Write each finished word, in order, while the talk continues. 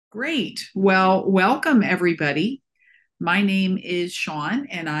Great. Well, welcome everybody. My name is Sean,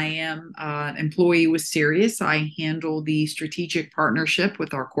 and I am an employee with Sirius. I handle the strategic partnership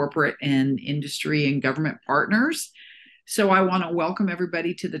with our corporate and industry and government partners. So I want to welcome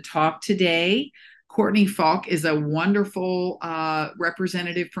everybody to the talk today. Courtney Falk is a wonderful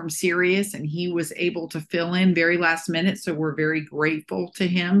representative from Sirius, and he was able to fill in very last minute. So we're very grateful to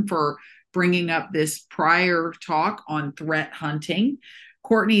him for bringing up this prior talk on threat hunting.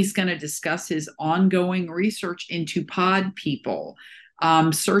 Courtney's going to discuss his ongoing research into pod people,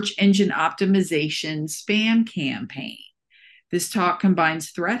 search engine optimization, spam campaign. This talk combines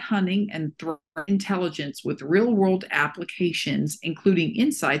threat hunting and threat intelligence with real world applications, including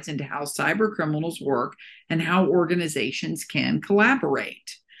insights into how cybercriminals work and how organizations can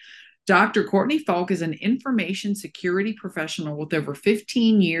collaborate. Dr. Courtney Falk is an information security professional with over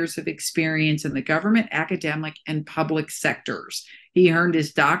 15 years of experience in the government, academic, and public sectors. He earned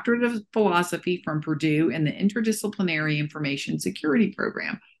his doctorate of philosophy from Purdue in the interdisciplinary information security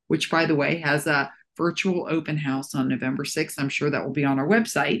program, which, by the way, has a virtual open house on November 6th. I'm sure that will be on our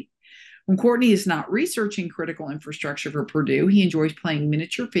website. When Courtney is not researching critical infrastructure for Purdue, he enjoys playing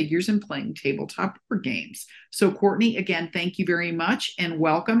miniature figures and playing tabletop board games. So, Courtney, again, thank you very much and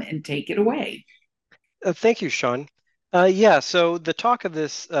welcome, and take it away. Thank you, Sean. So the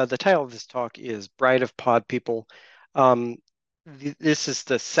title of this talk is Bride of Pod People. This is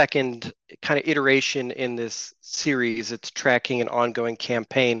the second kind of iteration in this series. It's tracking an ongoing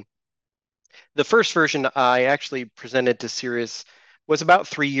campaign. The first version I actually presented to Sirius was about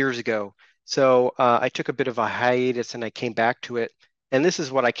 3 years ago. So I took a bit of a hiatus and I came back to it. And this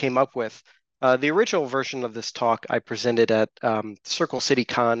is what I came up with. The original version of this talk I presented at Circle City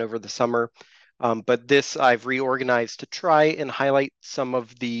Con over the summer. But this I've reorganized to try and highlight some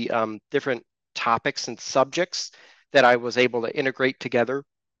of the different topics and subjects that I was able to integrate together.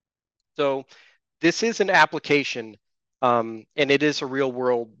 So this is an application, and it is a real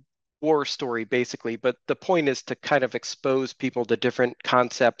world war story, basically. But the point is to kind of expose people to different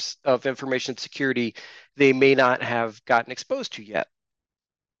concepts of information security they may not have gotten exposed to yet.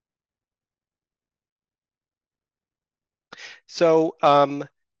 So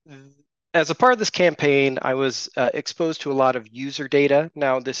as a part of this campaign, I was exposed to a lot of user data.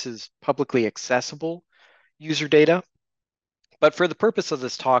 Now, this is publicly accessible user data. But for the purpose of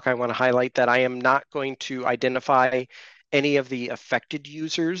this talk, I want to highlight that I am not going to identify any of the affected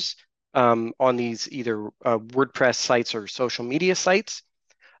users on these either WordPress sites or social media sites.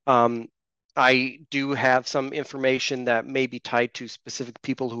 I do have some information that may be tied to specific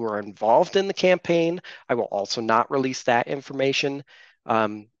people who are involved in the campaign. I will also not release that information.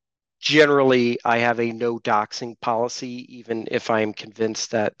 Generally, I have a no doxing policy, even if I'm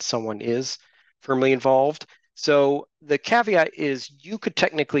convinced that someone is firmly involved. So the caveat is you could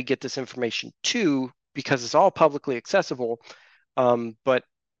technically get this information too, because it's all publicly accessible, but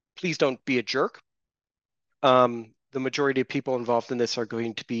please don't be a jerk. The majority of people involved in this are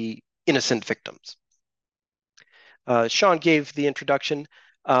going to be innocent victims. Sean gave the introduction.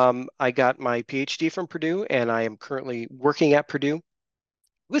 I got my PhD from Purdue, and I am currently working at Purdue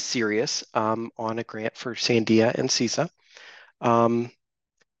with Sirius on a grant for Sandia and CISA.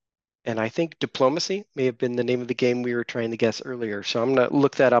 And I think diplomacy may have been the name of the game we were trying to guess earlier. So I'm going to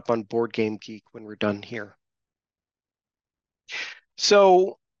look that up on Board Game Geek when we're done here.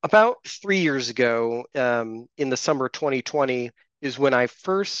 So about 3 years ago, in the summer of 2020, is when I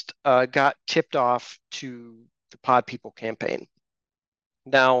first got tipped off to the Pod People campaign.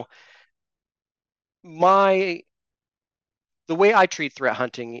 Now, the way I treat threat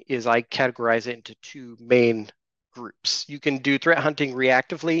hunting is I categorize it into two main groups. You can do threat hunting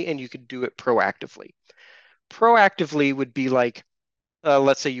reactively and you can do it proactively. Proactively would be like,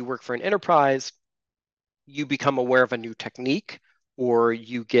 let's say you work for an enterprise, you become aware of a new technique, or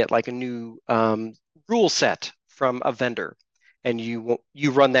you get like a new rule set from a vendor, and you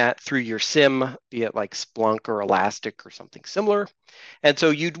run that through your SIM, be it like Splunk or Elastic or something similar. And so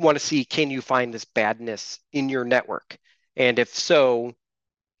you'd want to see, can you find this badness in your network? And if so,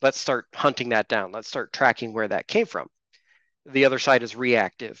 let's start hunting that down. Let's start tracking where that came from. The other side is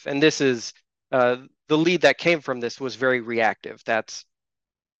reactive. And this is the lead that came from this was very reactive. Let's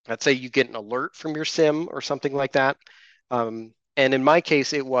say you get an alert from your SIM or something like that. And in my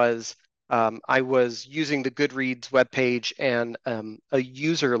case, it was I was using the Goodreads webpage and a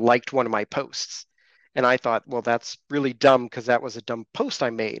user liked one of my posts. And I thought, well, that's really dumb because that was a dumb post I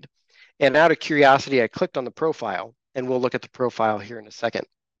made. And out of curiosity, I clicked on the profile, and we'll look at the profile here in a second.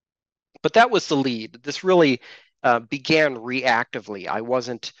 But that was the lead. This really began reactively. I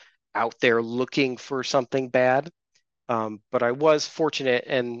wasn't out there looking for something bad. but I was fortunate,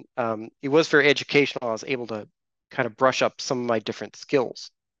 and it was very educational. I was able to kind of brush up some of my different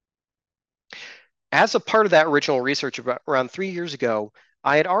skills. As a part of that original research about around 3 years ago,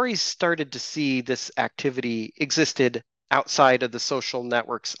 I had already started to see this activity existed outside of the social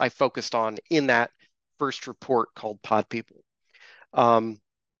networks I focused on in that first report called Pod People.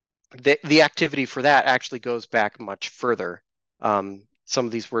 The activity for that actually goes back much further. Some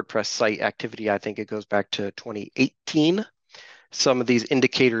of these WordPress site activity, I think it goes back to 2018. Some of these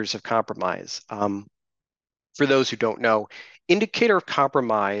indicators of compromise. For those who don't know, indicator of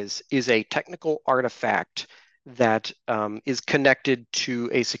compromise is a technical artifact that is connected to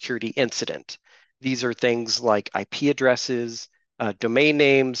a security incident. These are things like IP addresses, domain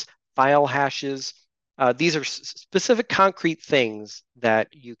names, file hashes. These are specific concrete things that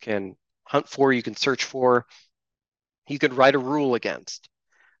you can hunt for, you can search for, you could write a rule against.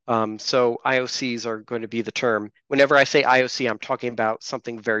 So IOCs are going to be the term. Whenever I say IOC, I'm talking about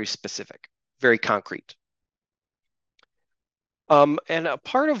something very specific, very concrete. And a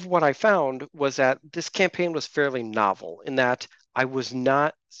part of what I found was that this campaign was fairly novel in that I was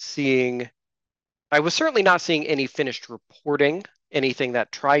certainly not seeing any finished reporting, anything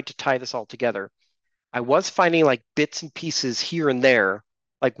that tried to tie this all together. I was finding like bits and pieces here and there,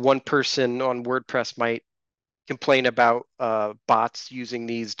 like one person on WordPress might complain about bots using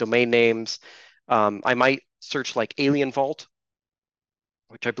these domain names. I might search like Alien Vault,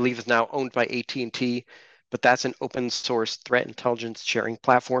 which I believe is now owned by AT&T, but that's an open source threat intelligence sharing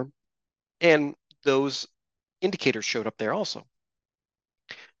platform. And those indicators showed up there also.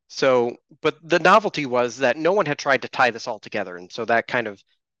 So, but the novelty was that no one had tried to tie this all together. And so that kind of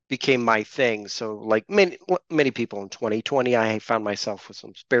became my thing. So like many people in 2020, I found myself with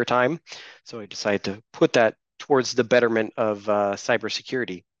some spare time. So I decided to put that towards the betterment of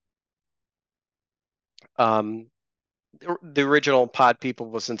cybersecurity. The original Pod People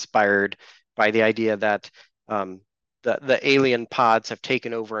was inspired by the idea that the alien pods have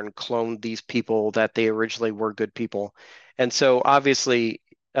taken over and cloned these people, that they originally were good people. And so obviously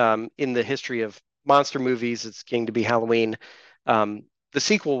in the history of monster movies, it's going to be Halloween. The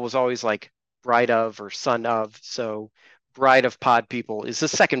sequel was always like Bride of or Son of. So Bride of Pod People is the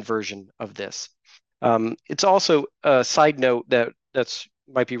second version of this. It's also a side note that's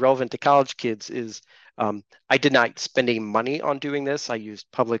might be relevant to college kids is I did not spend any money on doing this. I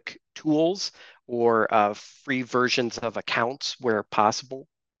used public tools or free versions of accounts where possible.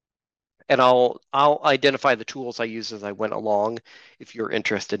 And I'll identify the tools I use as I went along if you're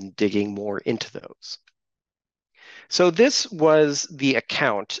interested in digging more into those. So this was the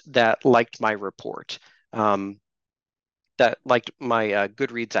account that liked my report, that liked my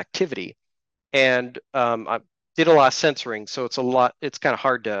Goodreads activity. And I did a lot of censoring, so it's kind of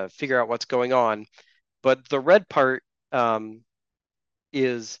hard to figure out what's going on. But the red part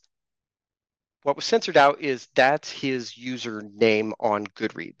is what was censored out is that's his username on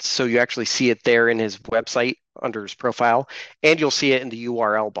Goodreads. So you actually see it there in his website under his profile, and you'll see it in the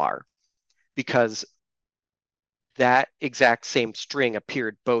URL bar because that exact same string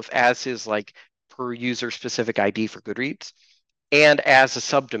appeared both as his like per user specific ID for Goodreads and as a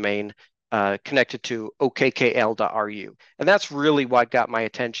subdomain connected to okkl.ru. And that's really what got my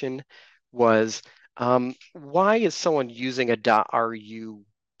attention was why is someone using a .ru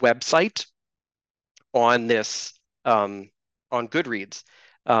website on this on Goodreads?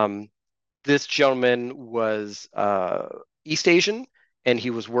 This gentleman was East Asian and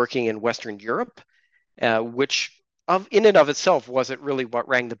he was working in Western Europe, which in and of itself wasn't really what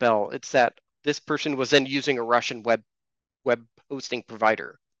rang the bell. It's that this person was then using a Russian web hosting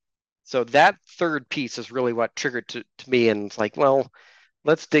provider. So that third piece is really what triggered to me, and it's like, well,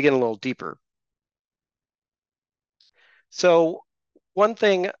 let's dig in a little deeper. So one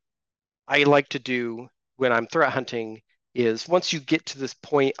thing I like to do when I'm threat hunting is once you get to this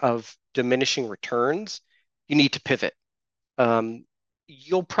point of diminishing returns, you need to pivot.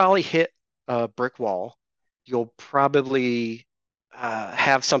 You'll probably hit a brick wall. You'll probably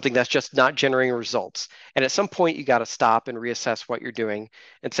have something that's just not generating results. And at some point, you got to stop and reassess what you're doing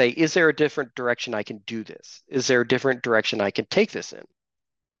and say, is there a different direction I can do this? Is there a different direction I can take this in?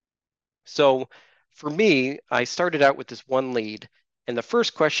 So for me, I started out with this one lead. And the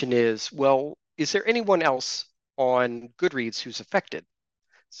first question is, well, is there anyone else on Goodreads who's affected?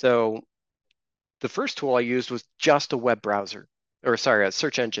 So the first tool I used was just a web browser, or sorry, a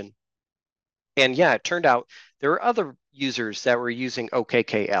search engine. And yeah, it turned out there were other users that were using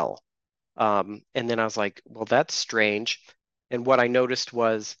OKKL. And then I was like, well, that's strange. And what I noticed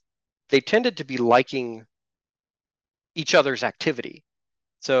was they tended to be liking each other's activity.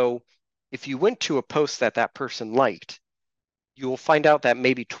 So if you went to a post that person liked, you will find out that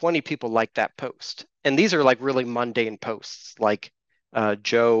maybe 20 people like that post. And these are like really mundane posts, like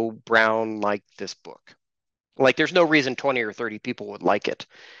Joe Brown liked this book. Like there's no reason 20 or 30 people would like it.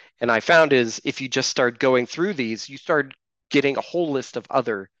 And I found is if you just start going through these, you start getting a whole list of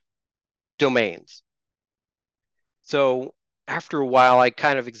other domains. So after a while, I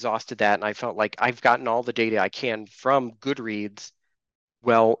kind of exhausted that and I felt like I've gotten all the data I can from Goodreads.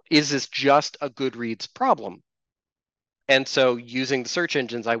 Well, is this just a Goodreads problem? And so using the search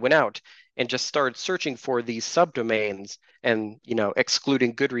engines, I went out and just started searching for these subdomains and,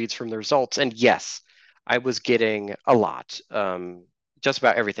 excluding Goodreads from the results. And yes, I was getting a lot, just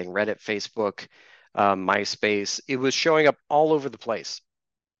about everything, Reddit, Facebook, MySpace. It was showing up all over the place.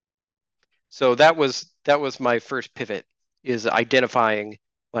 So that was my first pivot, is identifying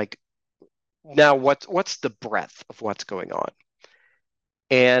like now what's the breadth of what's going on.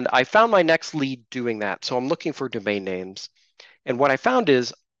 And I found my next lead doing that. So I'm looking for domain names. And what I found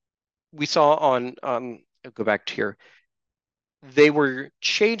is we saw on, I'll go back to here, they were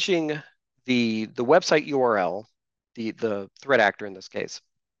changing the website URL, the threat actor in this case,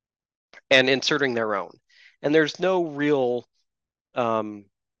 and inserting their own. And there's no real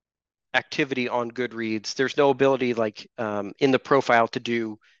activity on Goodreads. There's no ability like in the profile to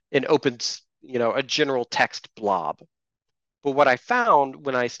do an open, a general text blob. But what I found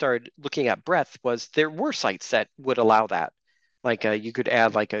when I started looking at breadth was there were sites that would allow that. Like you could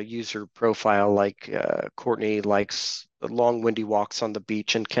add like a user profile, like Courtney likes long windy walks on the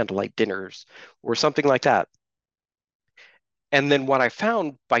beach and candlelight dinners, or something like that. And then what I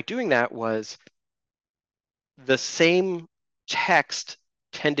found by doing that was the same text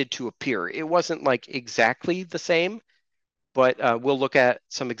tended to appear. It wasn't like exactly the same, but we'll look at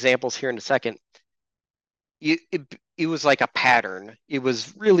some examples here in a second. It was like a pattern. It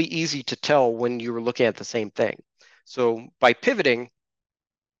was really easy to tell when you were looking at the same thing. So by pivoting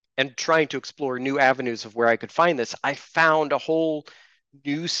and trying to explore new avenues of where I could find this, I found a whole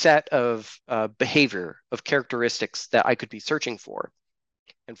new set of behavior, of characteristics that I could be searching for.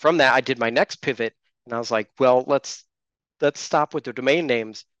 And from that, I did my next pivot, and I was like, well, let's stop with the domain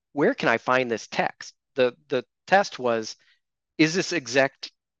names. Where can I find this text? The test was, is this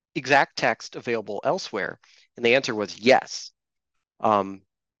exact text available elsewhere? And the answer was yes,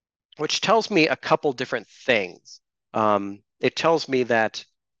 which tells me a couple different things. It tells me that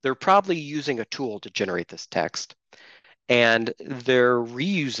they're probably using a tool to generate this text, and they're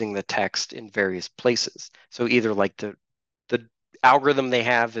reusing the text in various places. So either like the algorithm they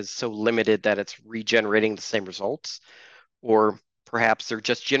have is so limited that it's regenerating the same results, or perhaps they're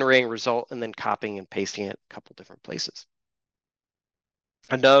just generating a result and then copying and pasting it a couple different places.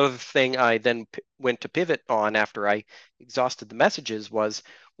 Another thing I then went to pivot on after I exhausted the messages was,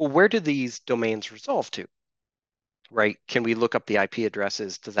 well, where do these domains resolve to? Right? Can we look up the IP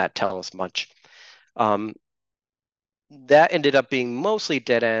addresses? Does that tell us much? That ended up being mostly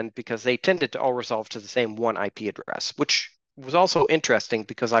dead end because they tended to all resolve to the same one IP address, which was also interesting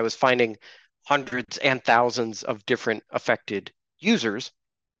because I was finding hundreds and thousands of different affected users,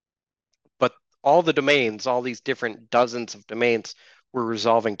 but all the domains, all these different dozens of domains were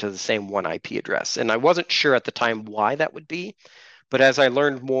resolving to the same one IP address. And I wasn't sure at the time why that would be, but as I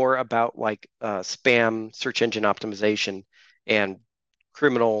learned more about like spam, search engine optimization, and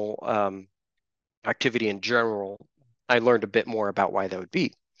criminal activity in general, I learned a bit more about why that would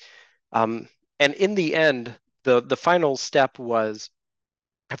be. And in the end, the final step was,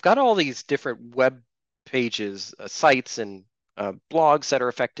 I've got all these different web pages, sites, and blogs that are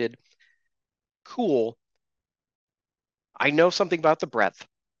affected. Cool. I know something about the breadth.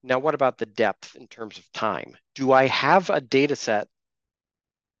 Now, what about the depth in terms of time? Do I have a data set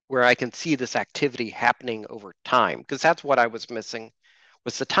where I can see this activity happening over time? Because that's what I was missing,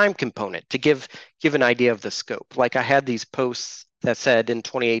 was the time component to give an idea of the scope. Like I had these posts that said in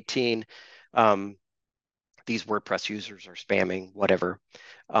 2018, these WordPress users are spamming, whatever.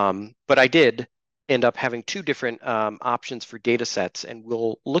 But I did end up having two different options for data sets, and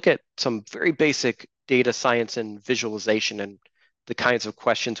we'll look at some very basic data science and visualization and the kinds of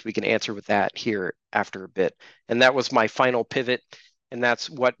questions we can answer with that here after a bit. And that was my final pivot, and that's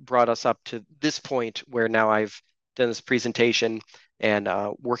what brought us up to this point where now I've done this presentation and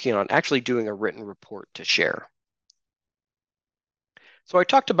working on actually doing a written report to share. So I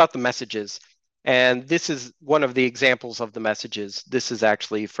talked about the messages, and this is one of the examples of the messages. This is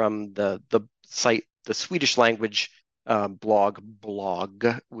actually from the site, the Swedish language blog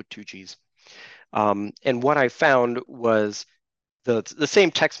with two G's. And what I found was the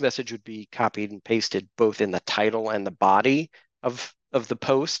same text message would be copied and pasted both in the title and the body of the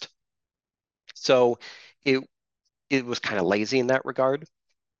post. So it was kind of lazy in that regard.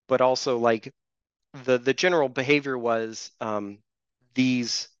 But also like the general behavior was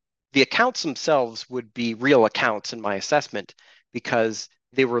these the accounts themselves would be real accounts in my assessment because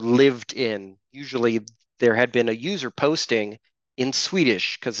they were lived in. Usually there had been a user posting in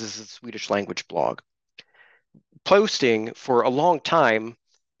Swedish because this is a Swedish language blog, posting for a long time,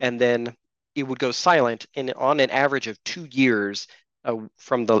 and then it would go silent. And on an average of 2 years,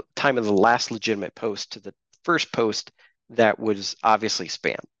 from the time of the last legitimate post to the first post, that was obviously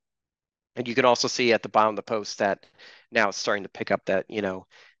spam. And you can also see at the bottom of the post that now it's starting to pick up that,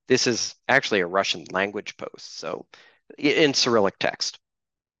 this is actually a Russian language post, so in Cyrillic text.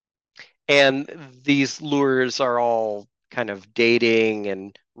 And these lures are all kind of dating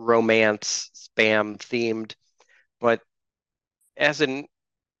and romance, spam themed. But as an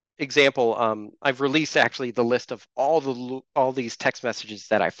example, I've released actually the list of all these text messages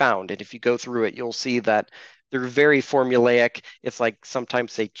that I found, and if you go through it, you'll see that they're very formulaic. It's like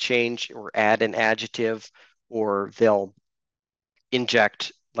sometimes they change or add an adjective, or they'll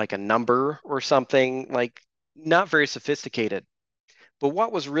inject like a number or something, like not very sophisticated. But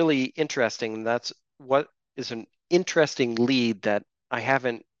what was really interesting, that's what is an interesting lead that I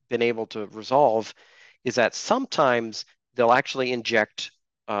haven't been able to resolve, is that sometimes they'll actually inject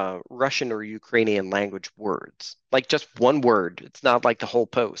Russian or Ukrainian language words, like just one word. It's not like the whole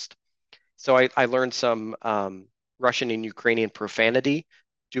post. So I learned some Russian and Ukrainian profanity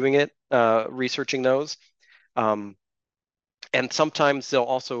doing it, researching those. Um, and sometimes they'll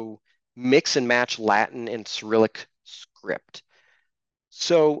also mix and match Latin and Cyrillic script.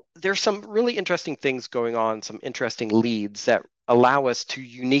 So there's some really interesting things going on, some interesting leads that allow us to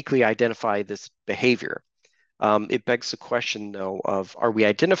uniquely identify this behavior. It begs the question, though, of are we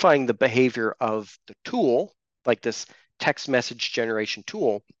identifying the behavior of the tool, like this text message generation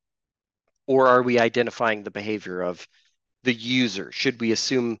tool, or are we identifying the behavior of the user? Should we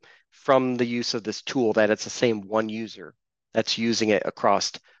assume from the use of this tool that it's the same one user that's using it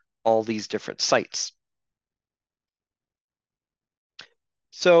across all these different sites?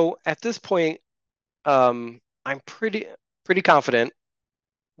 So at this point, I'm pretty confident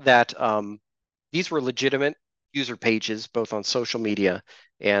that these were legitimate user pages, both on social media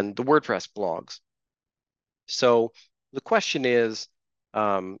and the WordPress blogs. So the question is,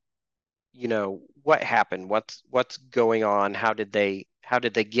 um, what happened? What's going on? How did they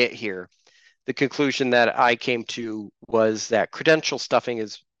get here? The conclusion that I came to was that credential stuffing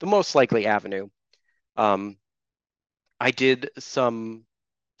is the most likely avenue. Um, I did some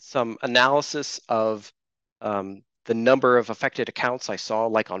analysis of the number of affected accounts I saw,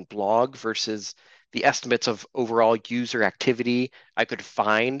 like on blog, versus the estimates of overall user activity I could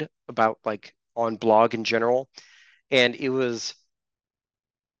find about like on blog in general. And it was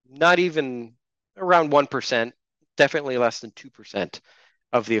not even around 1%, definitely less than 2%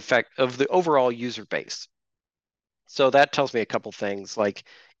 of the effect of the overall user base. So that tells me a couple things, like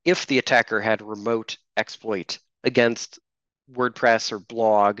if the attacker had a remote exploit against WordPress or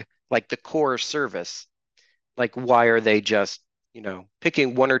blog, like the core service, like why are they just,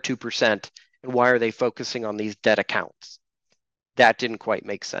 picking 1 or 2%, and why are they focusing on these dead accounts? That didn't quite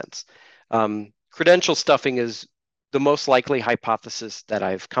make sense. Credential stuffing is the most likely hypothesis that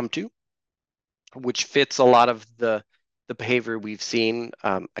I've come to, which fits a lot of the behavior we've seen,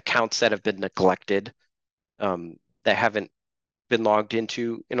 accounts that have been neglected, that haven't been logged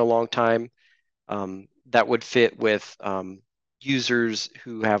into in a long time. That would fit with users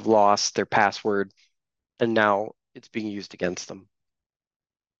who have lost their password and now it's being used against them.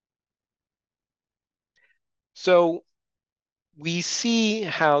 So we see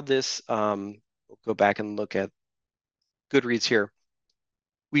how this, we'll go back and look at Goodreads here.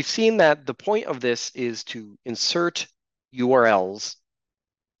 We've seen that the point of this is to insert URLs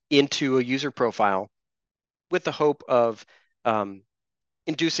into a user profile with the hope of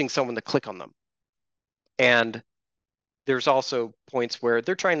inducing someone to click on them. And there's also points where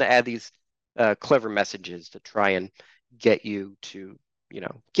they're trying to add these clever messages to try and get you to,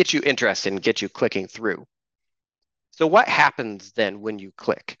 get you interested and get you clicking through. So what happens then when you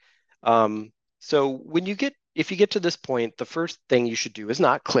click? So if you get to this point, the first thing you should do is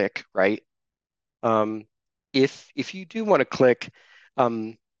not click, right? Um, if you do want to click,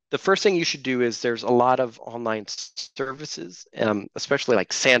 the first thing you should do is there's a lot of online services, especially like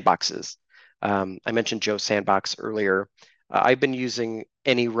sandboxes. I mentioned Joe Sandbox earlier. I've been using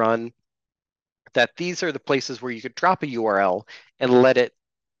AnyRun. That these are the places where you could drop a URL and let it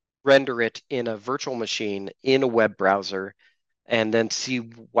render it in a virtual machine in a web browser and then see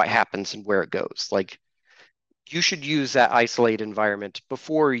what happens and where it goes. Like you should use that isolated environment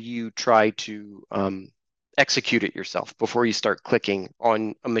before you try to execute it yourself before you start clicking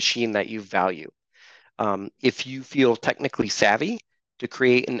on a machine that you value. If you feel technically savvy to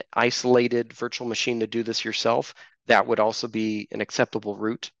create an isolated virtual machine to do this yourself, that would also be an acceptable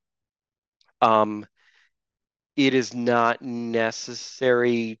route. It is not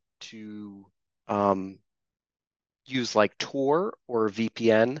necessary to use like Tor or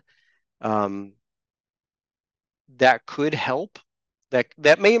VPN. Um, that could help.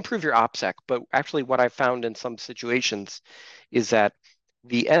 That may improve your OPSEC, but actually what I found in some situations is that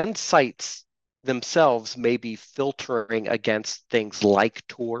the end sites themselves may be filtering against things like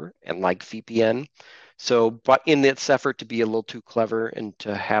Tor and like VPN. So, but in this effort to be a little too clever and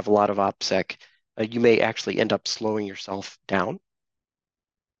to have a lot of OPSEC, you may actually end up slowing yourself down.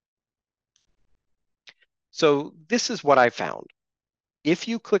 So this is what I found. If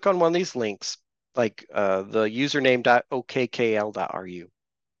you click on one of these links, like the username.okkl.ru,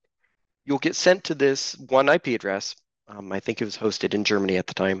 you'll get sent to this one IP address. I think it was hosted in Germany at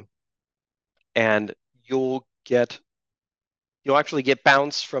the time. And you'll actually get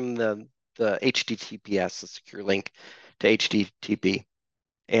bounced from the HTTPS, the secure link, to HTTP.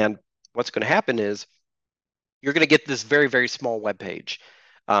 And what's going to happen is you're going to get this very, very small web page.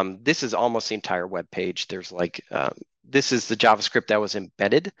 This is almost the entire web page. There's like, this is the JavaScript that was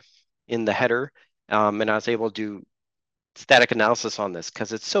embedded in the header. And I was able to do static analysis on this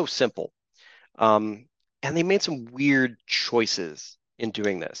because it's so simple. And they made some weird choices in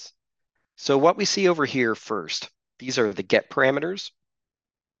doing this. So what we see over here first, these are the get parameters.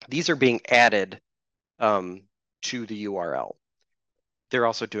 These are being added to the URL. They're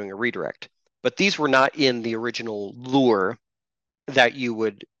also doing a redirect. But these were not in the original lure that you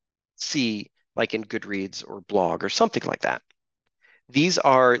would see like in Goodreads or blog or something like that. These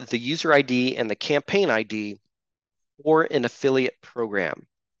are the user ID and the campaign ID for an affiliate program.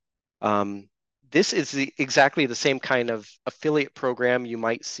 This is exactly the same kind of affiliate program you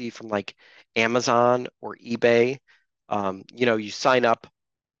might see from like Amazon or eBay. You sign up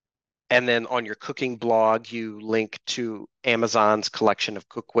and then on your cooking blog, you link to Amazon's collection of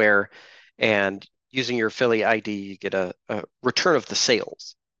cookware, and using your affiliate ID, you get a return of the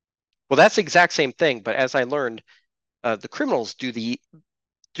sales. Well, that's the exact same thing, but as I learned, the criminals do the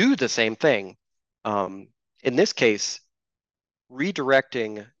same thing. In this case,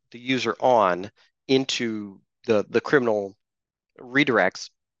 redirecting the user on into the criminal redirects,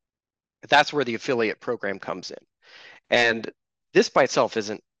 that's where the affiliate program comes in. And this by itself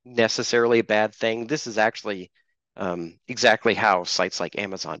isn't necessarily a bad thing. This is actually exactly how sites like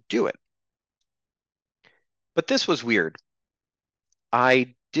Amazon do it. But this was weird.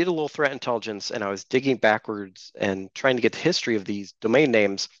 I did a little threat intelligence and I was digging backwards and trying to get the history of these domain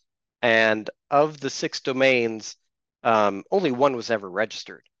names. And of the 6 domains, only one was ever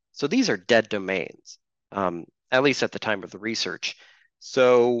registered. So these are dead domains, at least at the time of the research.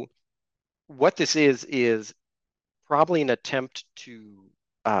 So what this is probably an attempt to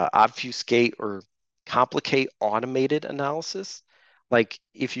obfuscate or complicate automated analysis. Like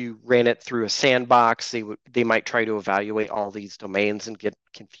if you ran it through a sandbox, they might try to evaluate all these domains and get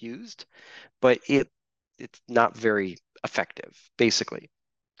confused, but it's not very effective, basically.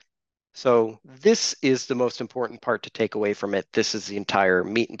 So this is the most important part to take away from it. This is the entire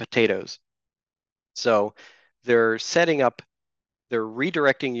meat and potatoes. So they're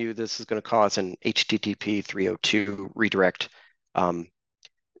redirecting you. This is going to cause an HTTP 302 redirect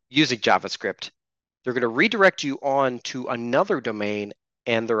using JavaScript. They're going to redirect you on to another domain,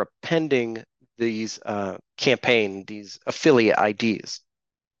 and they're appending these these affiliate IDs.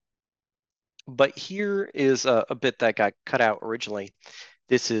 But here is a bit that got cut out originally.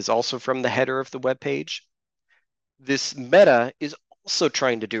 This is also from the header of the web page. This meta is also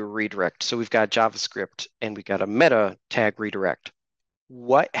trying to do a redirect. So we've got JavaScript and we've got a meta tag redirect.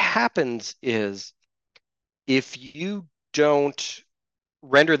 What happens is if you don't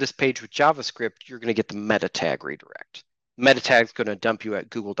render this page with JavaScript, you're going to get the meta tag redirect. Meta tag is going to dump you at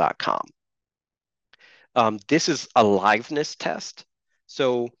google.com. This is a liveness test.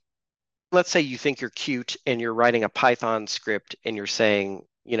 So let's say you think you're cute and you're writing a Python script and you're saying,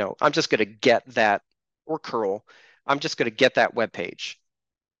 I'm just going to get that, or curl, I'm just going to get that web page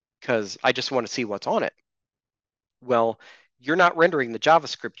because I just want to see what's on it. Well, you're not rendering the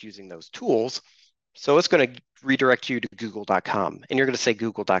JavaScript using those tools. So it's going to redirect you to google.com. And you're going to say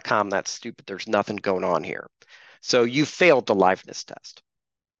google.com, that's stupid. There's nothing going on here. So you failed the liveness test.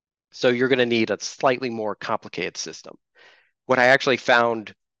 So you're going to need a slightly more complicated system. What I actually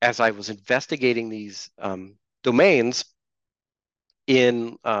found as I was investigating these domains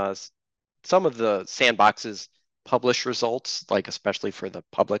in some of the sandboxes publish results, like especially for the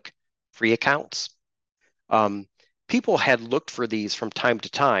public free accounts. People had looked for these from time to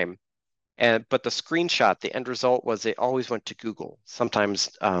time, but the screenshot, the end result was it always went to Google. Sometimes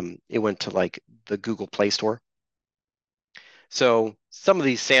it went to like the Google Play Store. So some of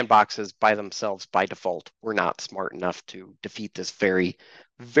these sandboxes by themselves, by default, were not smart enough to defeat this very,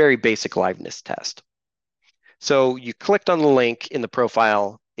 very basic liveness test. So you clicked on the link in the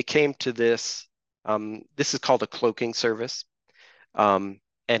profile. It came to this. This is called a cloaking service, and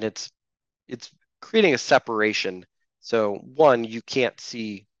it's creating a separation. So one, you can't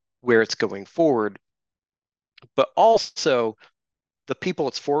see where it's going forward, but also the people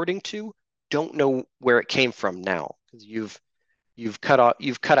it's forwarding to don't know where it came from now because you've cut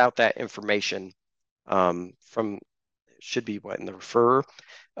out that information from should be what in the refer.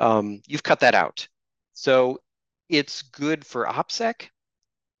 You've cut that out. So it's good for OPSEC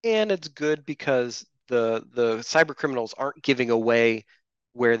and it's good because the cyber criminals aren't giving away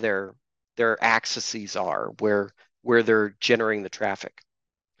where their accesses are, where they're generating the traffic.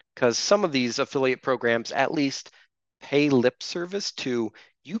 Because some of these affiliate programs at least pay lip service to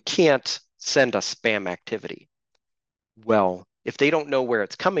you can't send a spam activity. Well, if they don't know where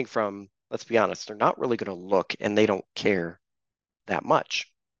it's coming from, let's be honest, they're not really going to look and they don't care that much.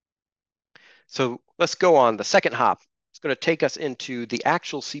 So let's go on. The second hop is going to take us into the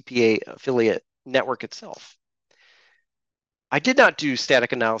actual CPA affiliate network itself. I did not do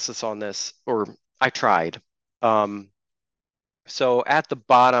static analysis on this, or I tried. So at the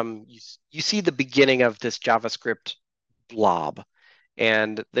bottom, you see the beginning of this JavaScript blob.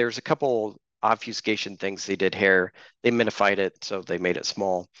 And there's a couple obfuscation things they did here. They minified it, so they made it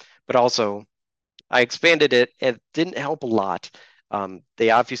small. But also, I expanded it. It didn't help a lot.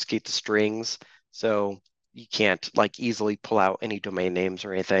 They obfuscate the strings, so you can't like easily pull out any domain names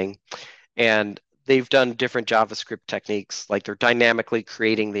or anything. And they've done different JavaScript techniques, like they're dynamically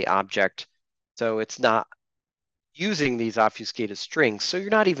creating the object. So it's not using these obfuscated strings. So you're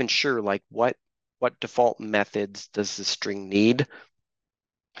not even sure like what default methods does the string need.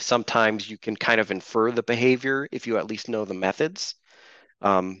 Sometimes you can kind of infer the behavior if you at least know the methods.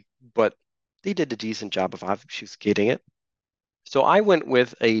 But they did a decent job of obfuscating it. So I went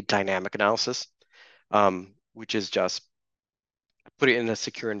with a dynamic analysis, which is just put it in a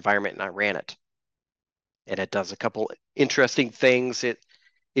secure environment and I ran it. And it does a couple interesting things. It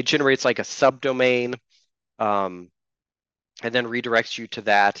generates like a subdomain and then redirects you to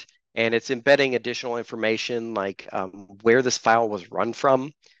that. And it's embedding additional information like where this file was run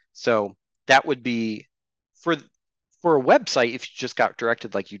from. So that would be for a website, if you just got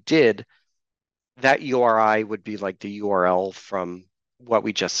directed like you did, that URI would be like the URL from what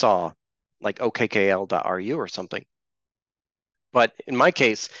we just saw, like okkl.ru or something. But in my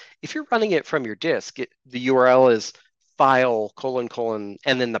case, if you're running it from your disk, the URL is file : and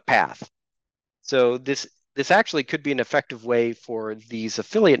then the path. So this actually could be an effective way for these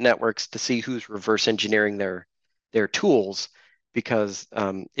affiliate networks to see who's reverse engineering their tools, because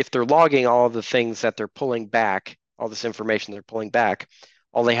if they're logging all of the things that they're pulling back, all this information they're pulling back,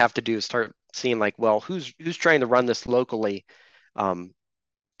 all they have to do is start seeing like, well, who's trying to run this locally, and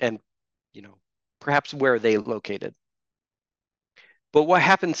perhaps where are they located. But what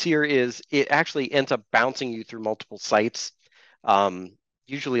happens here is it actually ends up bouncing you through multiple sites,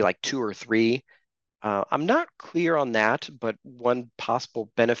 usually like 2 or 3. I'm not clear on that, but one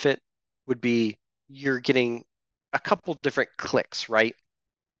possible benefit would be you're getting a couple different clicks, right?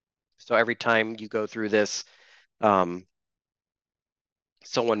 So every time you go through this, someone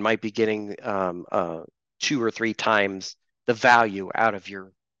might be getting 2 or 3 times the value out of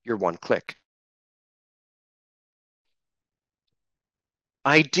your one click.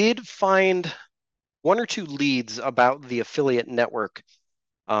 I did find 1 or 2 leads about the affiliate network.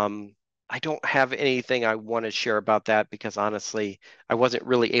 I don't have anything I want to share about that because honestly, I wasn't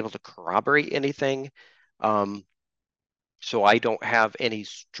really able to corroborate anything. So I don't have any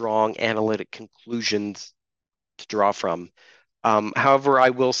strong analytic conclusions to draw from. However, I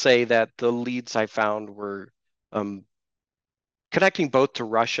will say that the leads I found were connecting both to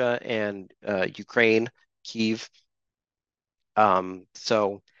Russia and Ukraine, Kyiv.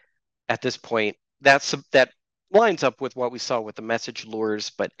 So at this point, that lines up with what we saw with the message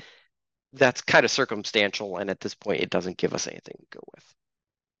lures, but that's kind of circumstantial, and at this point, it doesn't give us anything to go with.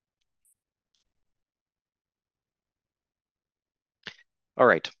 All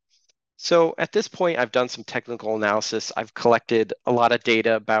right. So at this point, I've done some technical analysis. I've collected a lot of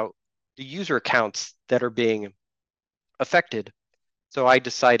data about the user accounts that are being affected. So I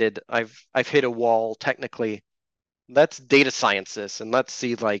decided I've hit a wall technically. Let's data science this and let's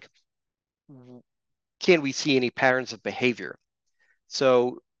see can we see any patterns of behavior?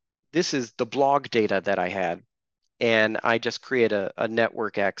 So this is the blog data that I had, and I just create a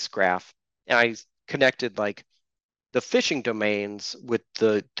network X graph, and I connected like the phishing domains with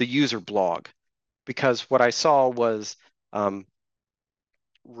the user blog, because what I saw was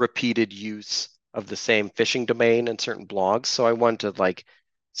repeated use of the same phishing domain in certain blogs. So I wanted to like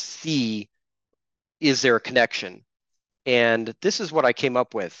see, is there a connection? And this is what I came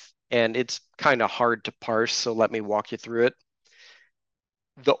up with. And it's kind of hard to parse, so let me walk you through it.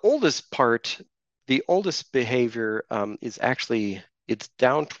 The oldest part, the oldest behavior is actually, it's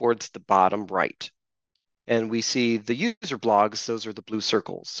down towards the bottom right. And we see the user blogs, those are the blue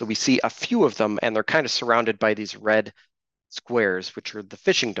circles. So we see a few of them, and they're kind of surrounded by these red squares, which are the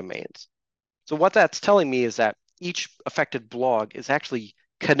phishing domains. So what that's telling me is that each affected blog is actually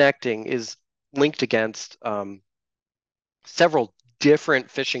connecting, is linked against several different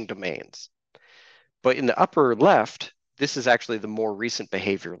phishing domains. But in the upper left, this is actually the more recent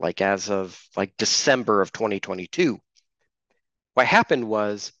behavior, like as of like December of 2022. What happened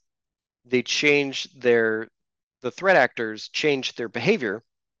was they changed the threat actors changed their behavior,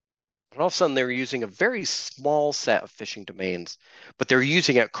 and all of a sudden they were using a very small set of phishing domains, but they're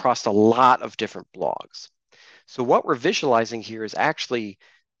using it across a lot of different blogs. So what we're visualizing here is actually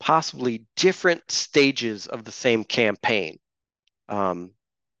possibly different stages of the same campaign,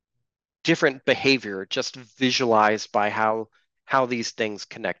 different behavior, just visualized by how these things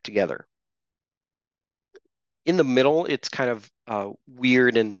connect together. In the middle, it's kind of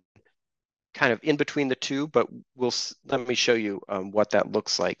weird and kind of in between the two, but let me show you what that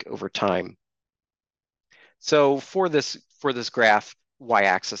looks like over time. So for this graph,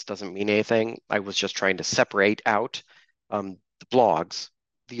 y-axis doesn't mean anything. I was just trying to separate out the blogs.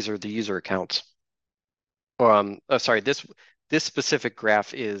 These are the user accounts. Sorry, this specific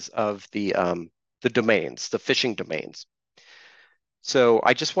graph is of the domains, the phishing domains. So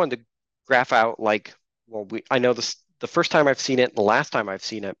I just wanted to graph out like, well, I know this the first time I've seen it and the last time I've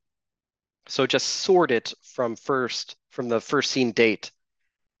seen it. So just sort it from the first seen date,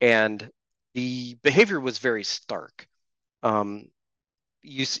 and the behavior was very stark.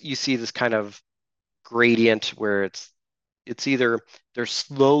 You see this kind of gradient where it's either they're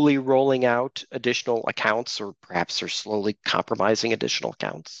slowly rolling out additional accounts, or perhaps they're slowly compromising additional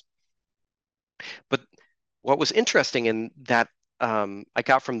accounts. But what was interesting in that I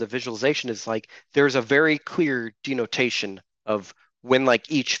got from the visualization is like there's a very clear denotation of when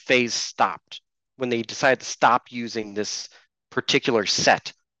like each phase stopped, when they decided to stop using this particular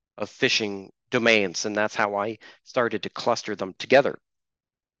set of phishing domains, and that's how I started to cluster them together.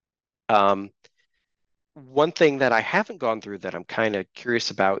 One thing that I haven't gone through that I'm kind of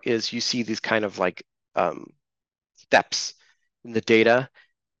curious about is you see these kind of like steps in the data.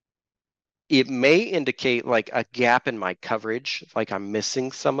 It may indicate like a gap in my coverage, like I'm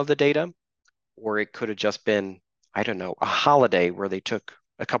missing some of the data, or it could have just been, I don't know, a holiday where they took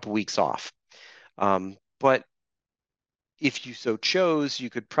a couple weeks off. But if you so chose, you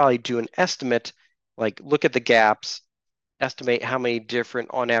could probably do an estimate, like look at the gaps, estimate how many different,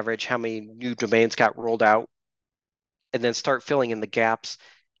 on average, how many new domains got rolled out, and then start filling in the gaps.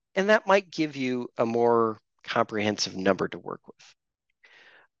 And that might give you a more comprehensive number to work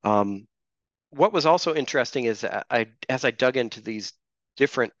with. What was also interesting is as I dug into these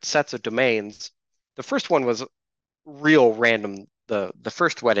different sets of domains, the first one was real random. The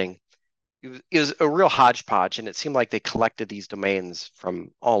first wedding, it was a real hodgepodge, and it seemed like they collected these domains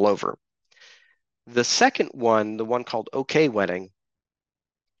from all over. The second one, the one called OK Wedding,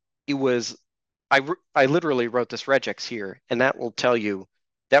 it was I literally wrote this regex here, and that will tell you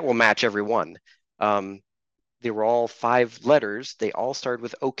that will match every one. They were all 5 letters. They all started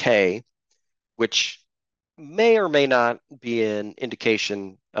with OK, which may or may not be an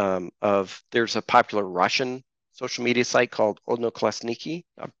indication of there's a popular Russian social media site called Odnoklassniki.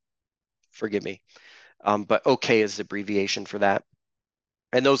 Forgive me. But OK is the abbreviation for that.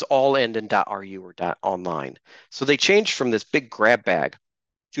 And those all end in .ru or .online. So they changed from this big grab bag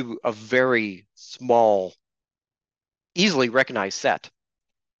to a very small, easily recognized set.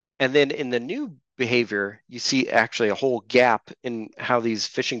 And then in the new behavior, you see actually a whole gap in how these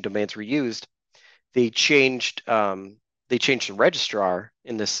phishing domains were used. They changed the registrar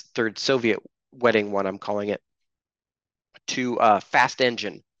in this third Soviet wedding one, I'm calling it, to Fast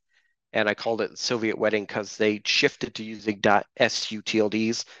Engine. And I called it Soviet wedding because they shifted to using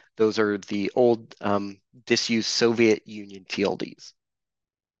 .SUTLDs. Those are the old disused Soviet Union TLDs.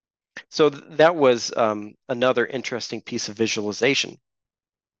 So that was another interesting piece of visualization.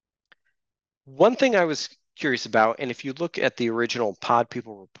 One thing I was curious about, and if you look at the original Pod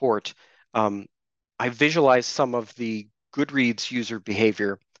People report, I visualized some of the Goodreads user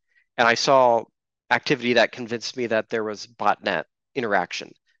behavior, And I saw activity that convinced me that there was botnet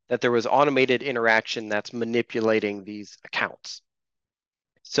interaction, that there was automated interaction that's manipulating these accounts.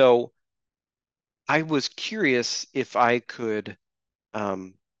 So I was curious if I could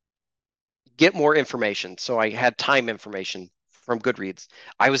um, get more information. So I had time information from Goodreads.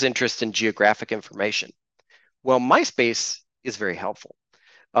 I was interested in geographic information. Well, MySpace is very helpful.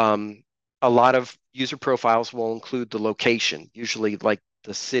 Um, a lot of user profiles will include the location, usually like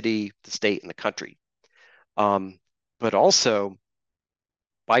the city, the state, and the country. Um, but also,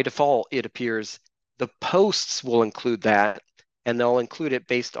 by default, it appears the posts will include that, and they'll include it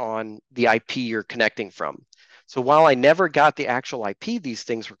based on the IP you're connecting from. So while I never got the actual IP these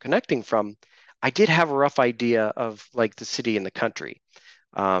things were connecting from, I did have a rough idea of like the city and the country.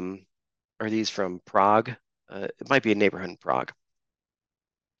 Um, are these from Prague? It might be a neighborhood in Prague.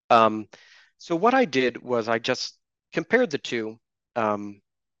 Um, so what I did was I just compared the two. Um,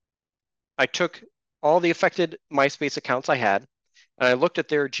 I took all the affected MySpace accounts I had, and I looked at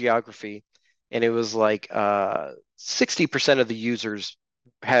their geography, and it was like 60% of the users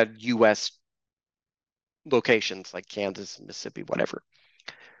had US locations, like Kansas, Mississippi, whatever.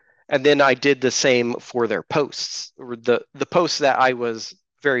 And then I did the same for their posts, or the posts that I was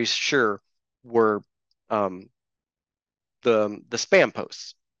very sure were um, the spam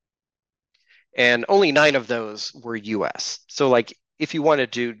posts, and only 9 of those were US. So like if you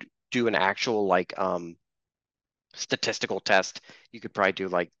wanted to do an actual like statistical test, you could probably do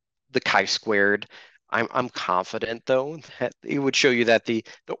like the chi-squared. I'm confident though that it would show you that the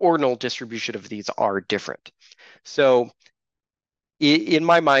ordinal distribution of these are different. So in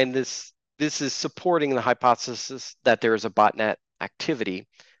my mind, this is supporting the hypothesis that there is a botnet activity.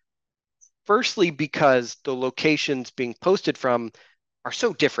 Firstly, because the locations being posted from are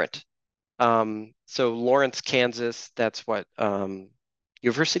so different. So Lawrence, Kansas, that's what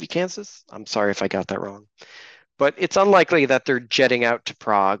University, Kansas. I'm sorry if I got that wrong. But it's unlikely that they're jetting out to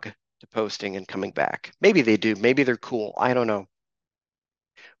Prague to posting and coming back. Maybe they do. Maybe they're cool. I don't know.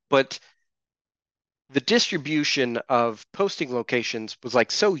 But the distribution of posting locations was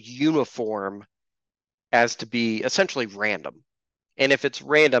like so uniform as to be essentially random. And if it's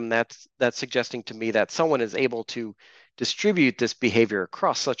random, that's suggesting to me that someone is able to distribute this behavior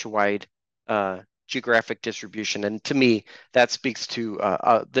across such a wide geographic distribution. And to me, that speaks to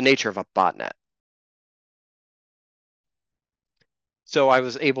the nature of a botnet. So I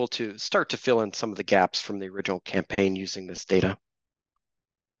was able to start to fill in some of the gaps from the original campaign using this data.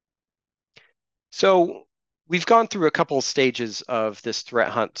 So we've gone through a couple stages of this threat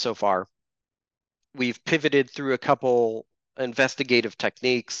hunt so far. We've pivoted through a couple investigative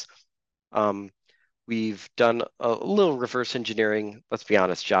techniques. Um, we've done a little reverse engineering. Let's be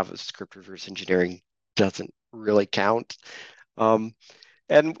honest, JavaScript reverse engineering doesn't really count. Um,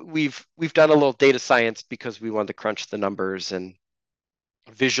 and we've done a little data science because we wanted to crunch the numbers and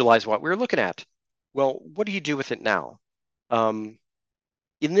visualize what we were looking at. Well, what do you do with it now? Um,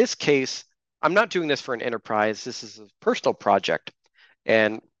 in this case, I'm not doing this for an enterprise. This is a personal project.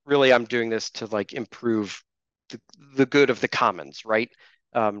 And really, I'm doing this to like improve the good of the commons, right?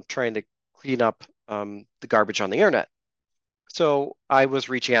 Trying to clean up the garbage on the internet. So I was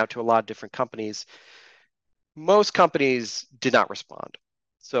reaching out to a lot of different companies. Most companies did not respond.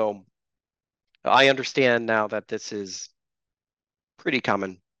 So I understand now that this is pretty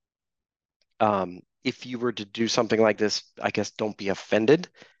common. If you were to do something like this, I guess don't be offended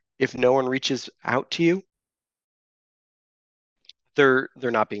if no one reaches out to you. They're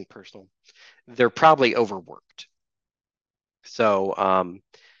not being personal. They're probably overworked. So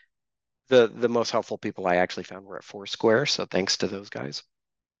the most helpful people I actually found were at Foursquare. So thanks to those guys.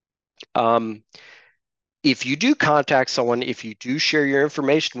 Um, if you do contact someone, if you do share your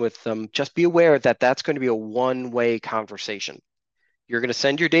information with them, just be aware that that's going to be a one-way conversation. You're going to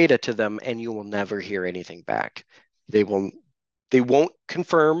send your data to them, and you will never hear anything back. They will they won't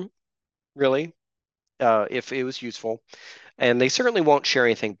confirm really if it was useful, and they certainly won't share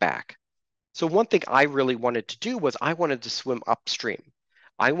anything back. So one thing I really wanted to do was I wanted to swim upstream.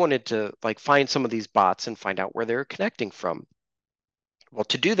 I wanted to like find some of these bots and find out where they're connecting from. Well,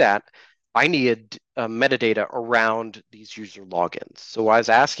 to do that, I needed metadata around these user logins. So I was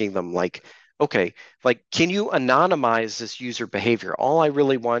asking them like, okay, like, can you anonymize this user behavior? All I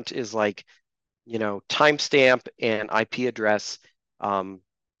really want is like, timestamp and IP address. And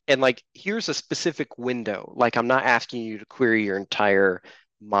like, here's a specific window. Like, I'm not asking you to query your entire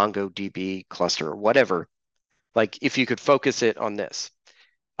MongoDB cluster or whatever. Like, if you could focus it on this.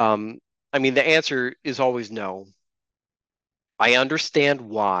 Um, I mean, the answer is always no. I understand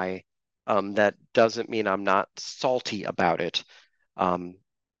why. That doesn't mean I'm not salty about it. Um,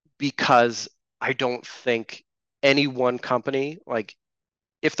 because I don't think any one company, like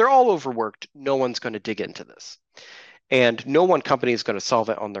if they're all overworked, no one's going to dig into this. And no one company is going to solve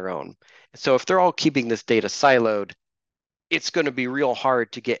it on their own. So if they're all keeping this data siloed, it's going to be real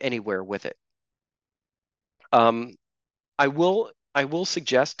hard to get anywhere with it. Um, I will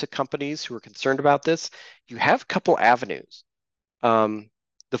suggest to companies who are concerned about this, you have a couple avenues. Um,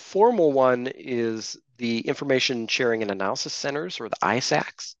 the formal one is the Information Sharing and Analysis Centers, or the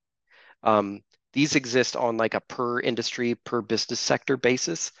ISACs. Um, these exist on like a per industry, per business sector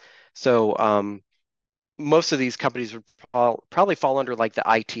basis. So most of these companies would probably fall under like the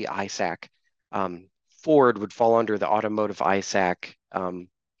IT ISAC. Ford would fall under the automotive ISAC.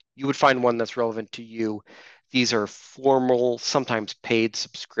 You would find one that's relevant to you. These are formal, sometimes paid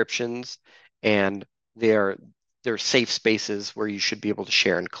subscriptions, and they're safe spaces where you should be able to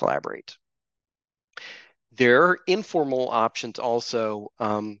share and collaborate. There are informal options also.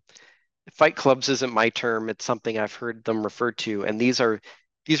 Fight clubs isn't my term; it's something I've heard them referred to, and these are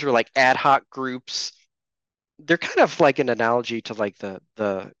like ad hoc groups. They're kind of like an analogy to like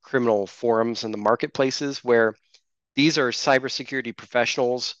the criminal forums and the marketplaces, where these are cybersecurity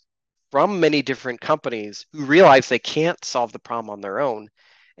professionals from many different companies who realize they can't solve the problem on their own,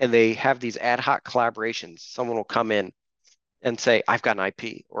 and they have these ad hoc collaborations. Someone will come in and say, I've got an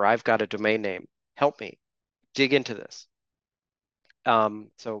IP or I've got a domain name. Help me dig into this.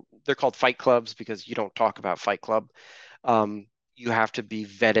 So they're called fight clubs because you don't talk about Fight Club. You have to be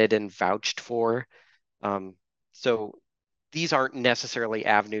vetted and vouched for. So these aren't necessarily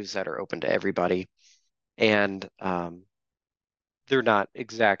avenues that are open to everybody, and they're not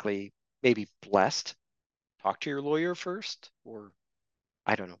exactly maybe blessed. Talk to your lawyer first, or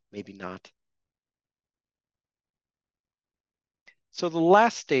I don't know, maybe not. So the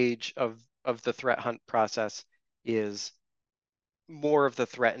last stage of the threat hunt process is more of the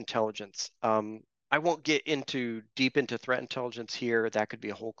threat intelligence. I won't get into deep into threat intelligence here. That could be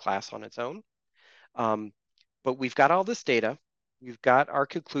a whole class on its own. Um, but we've got all this data. We've got our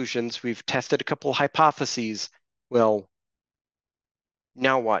conclusions. We've tested a couple of hypotheses. Well,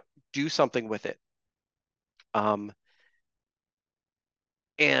 now what? Do something with it. Um,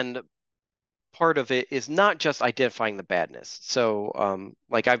 and part of it is not just identifying the badness. So,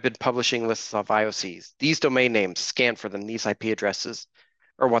 like I've been publishing lists of IOCs. These domain names, scan for them. These IP addresses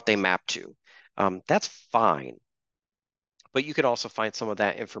are what they map to. That's fine. But you could also find some of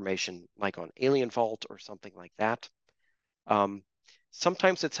that information like on Alien Vault or something like that. Um,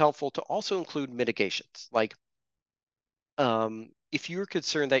 Sometimes it's helpful to also include mitigations. Like if you're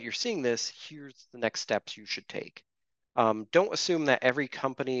concerned that you're seeing this, here's the next steps you should take. Don't assume that every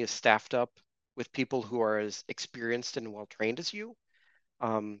company is staffed up with people who are as experienced and well trained as you.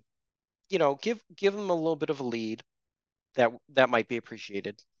 Um, give them a little bit of a lead that might be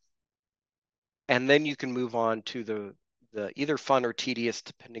appreciated, and then you can move on to the either fun or tedious,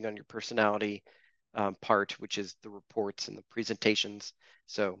 depending on your personality, part, which is the reports and the presentations.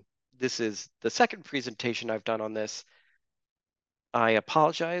 So this is the second presentation I've done on this. I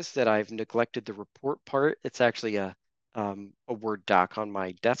apologize that I've neglected the report part. It's actually a Word doc on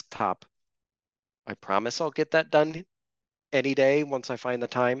my desktop. I promise I'll get that done any day once I find the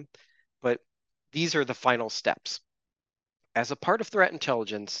time. But these are the final steps. As a part of threat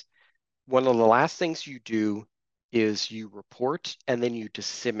intelligence, one of the last things you do is you report and then you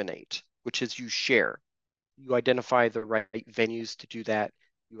disseminate, which is you share. You identify the right venues to do that.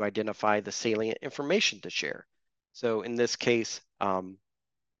 You identify the salient information to share. So in this case, uh,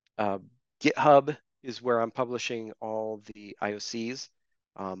 GitHub is where I'm publishing all the IOCs.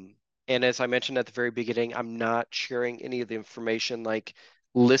 And as I mentioned at the very beginning, I'm not sharing any of the information like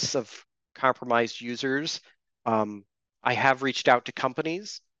lists of compromised users. I have reached out to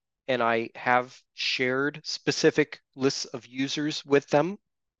companies and I have shared specific lists of users with them,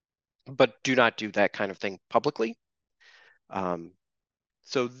 but do not do that kind of thing publicly. Um,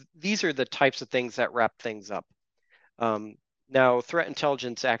 so these are the types of things that wrap things up. Now, threat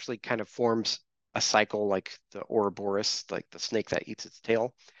intelligence actually kind of forms a cycle like the Ouroboros, like the snake that eats its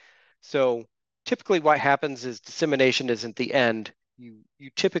tail. So typically what happens is dissemination isn't the end. You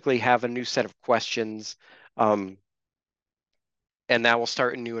typically have a new set of questions, and that will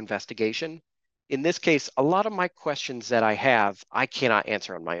start a new investigation. In this case, a lot of my questions that I have, I cannot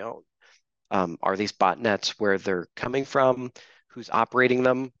answer on my own. Are these botnets, where they're coming from, who's operating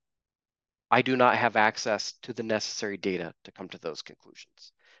them? I do not have access to the necessary data to come to those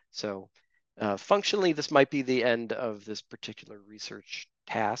conclusions. So functionally, this might be the end of this particular research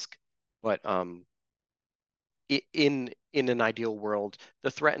task, but in an ideal world,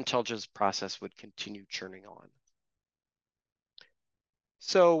 the threat intelligence process would continue churning on.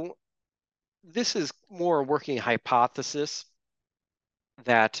 So this is more a working hypothesis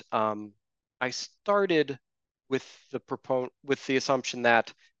that I started with the assumption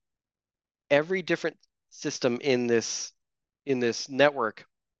that every different system in this network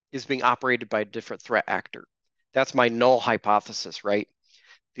is being operated by a different threat actor. That's my null hypothesis, right?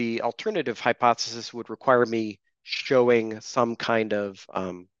 The alternative hypothesis would require me showing some kind of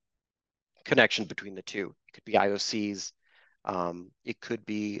connection between the two. It could be IOCs. It could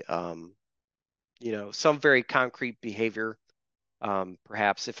be, some very concrete behavior.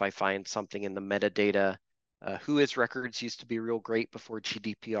 Perhaps if I find something in the metadata, WHOIS records used to be real great before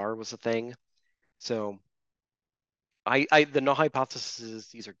GDPR was a thing. So the null hypothesis is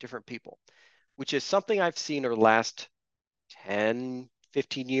these are different people, which is something I've seen over the last 10,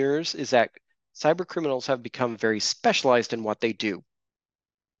 15 years, is that cyber criminals have become very specialized in what they do.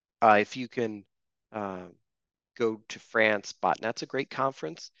 If you can uh, go to France, Botnet's a great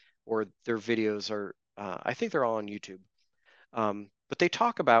conference, or their videos are, I think they're all on YouTube. But they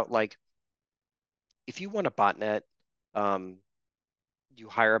talk about like, if you want a botnet, um, you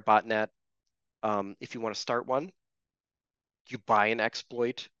hire a botnet. If you want to start one, you buy an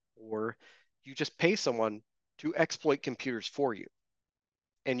exploit, or you just pay someone to exploit computers for you.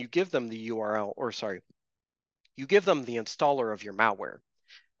 And you give them the URL, or sorry, you give them the installer of your malware.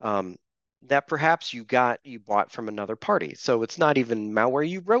 That perhaps you bought from another party. So it's not even malware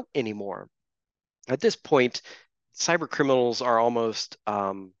you wrote anymore. At this point, cyber criminals are almost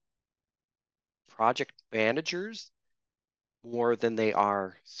project managers more than they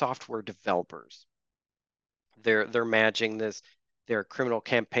are software developers. They're managing their criminal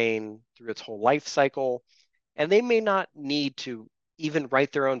campaign through its whole life cycle, and they may not need to even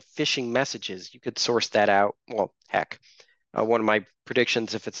write their own phishing messages. You could source that out. Well, heck, one of my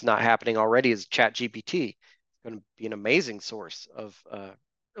predictions, if it's not happening already, is ChatGPT. It's going to be an amazing source of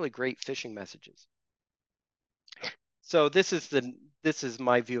really great phishing messages. So this is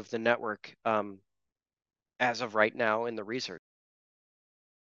my view of the network as of right now in the research.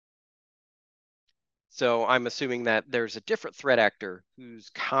 So I'm assuming that there's a different threat actor who's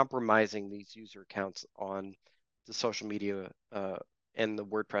compromising these user accounts on the social media and the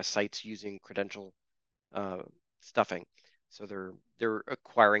WordPress sites using credential uh, stuffing. So they're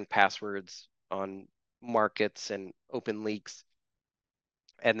acquiring passwords on markets and open leaks,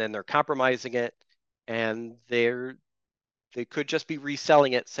 and then they're compromising it, and they could just be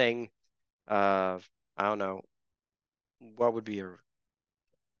reselling it, saying, I don't know, what would be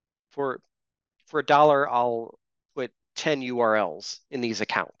for for $1, I'll put 10 URLs in these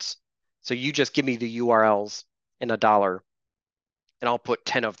accounts. So you just give me the URLs in $1, and I'll put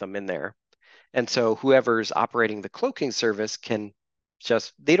 10 of them in there. And so whoever's operating the cloaking service can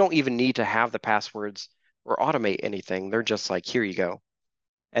they don't even need to have the passwords or automate anything. They're just like, here you go.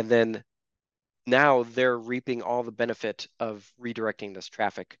 And then now they're reaping all the benefit of redirecting this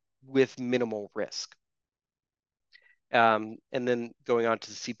traffic with minimal risk. And then going on to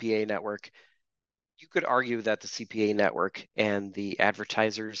the CPA network, you could argue that the CPA network and the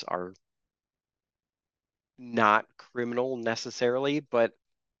advertisers are not criminal necessarily, but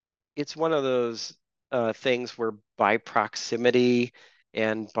it's one of those things where by proximity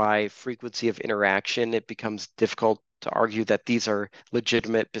and by frequency of interaction, it becomes difficult to argue that these are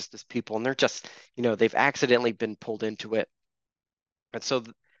legitimate business people, and they're just, they've accidentally been pulled into it. And so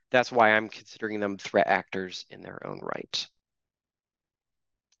that's why I'm considering them threat actors in their own right.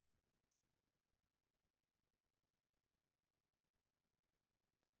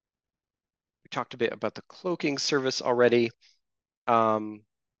 We talked a bit about the cloaking service already. Um,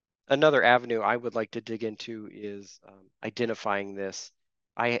 Another avenue I would like to dig into is identifying this.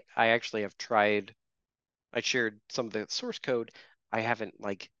 I actually have tried. I shared some of the source code. I haven't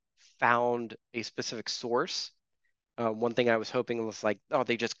like found a specific source. One thing I was hoping was like, oh,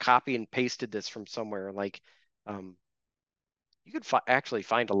 they just copy and pasted this from somewhere. Like, um, you could actually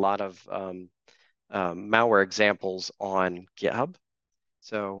find a lot of malware examples on GitHub.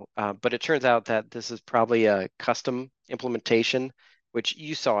 So, but it turns out that this is probably a custom implementation, which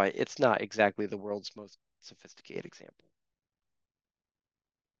you saw it. It's not exactly the world's most sophisticated example.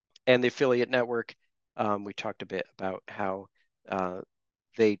 And the affiliate network, we talked a bit about how uh,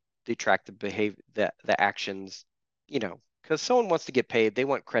 they track the behavior, the actions, because someone wants to get paid, they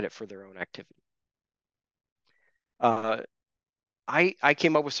want credit for their own activity. Uh, I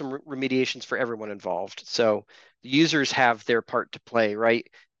came up with some remediations for everyone involved. So the users have their part to play, right?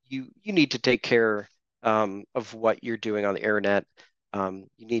 You need to take care of what you're doing on the internet. You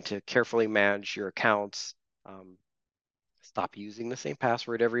need to carefully manage your accounts. Stop using the same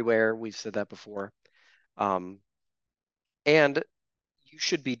password everywhere. We've said that before. And you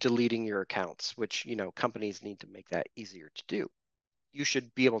should be deleting your accounts, which, companies need to make that easier to do. You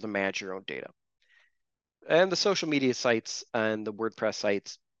should be able to manage your own data. And the social media sites and the WordPress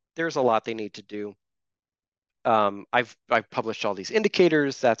sites, there's a lot they need to do. I've published all these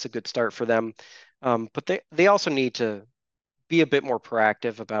indicators. That's a good start for them. But they also need to be a bit more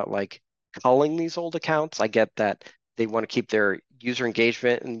proactive about like culling these old accounts. I get that they want to keep their user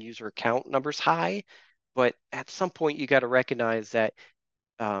engagement and user account numbers high, but at some point you got to recognize that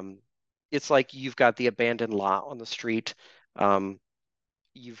it's like you've got the abandoned lot on the street.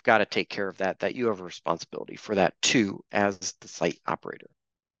 You've got to take care of that you have a responsibility for that too as the site operator.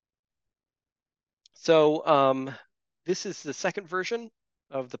 So this is the second version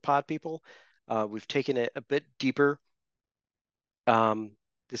of the pod people. We've taken it a bit deeper.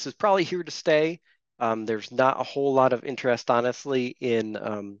 This is probably here to stay. There's not a whole lot of interest, honestly,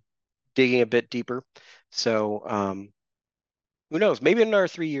 in digging a bit deeper. So who knows? Maybe in another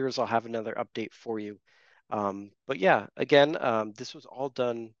 3 years, I'll have another update for you. But yeah, again, this was all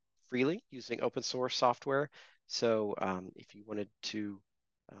done freely using open source software. So if you wanted to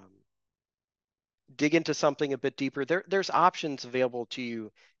dig into something a bit deeper, there's options available to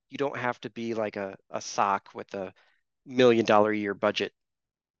you. You don't have to be like a SOC with a $1 million a year budget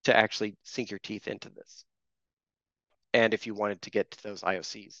to actually sink your teeth into this. And if you wanted to get to those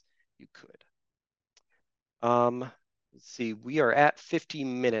IOCs, you could. Let's see, we are at 50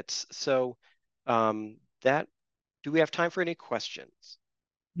 minutes. So do we have time for any questions?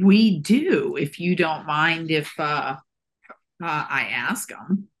 We do, if you don't mind if I ask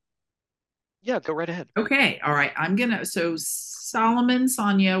them. Yeah, go right ahead. Okay, all right. So Solomon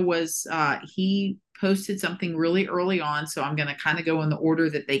Sonia was, he posted something really early on, so I'm gonna kind of go in the order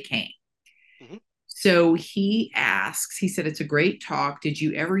that they came. Mhm. So he asks, he said, it's a great talk. Did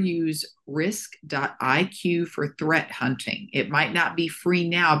you ever use risk.iq for threat hunting? It might not be free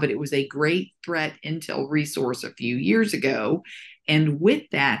now, but it was a great threat intel resource a few years ago. And with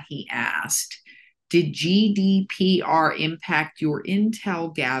that, he asked, did GDPR impact your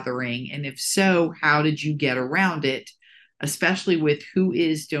intel gathering? And if so, how did you get around it, especially with who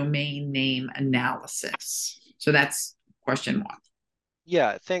is domain name analysis? So that's question one.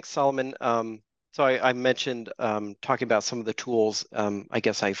 Yeah, thanks, Solomon. So I mentioned talking about some of the tools. I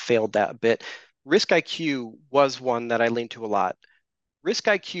guess I failed that a bit. RiskIQ was one that I leaned to a lot.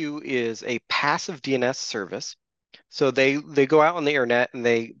 RiskIQ is a passive DNS service. So they go out on the internet and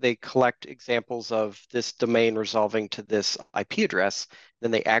they collect examples of this domain resolving to this IP address,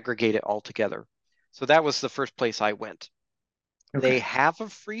 then they aggregate it all together. So that was the first place I went. Okay. They have a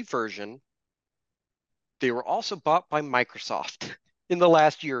free version. They were also bought by Microsoft in the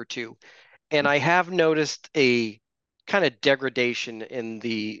last year or two. And I have noticed a kind of degradation in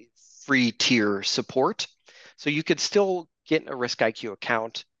the free tier support. So you could still get a RiskIQ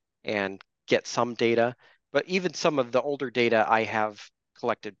account and get some data, but even some of the older data I have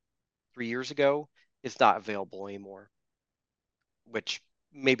collected 3 years ago is not available anymore, which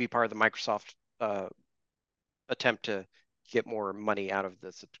may be part of the Microsoft attempt to get more money out of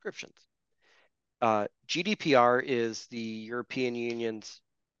the subscriptions. GDPR is the European Union's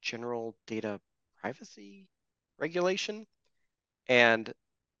General Data Privacy Regulation. And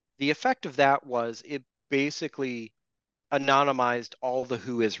the effect of that was it basically anonymized all the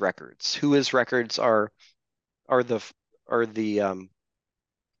whois records. Whois records are the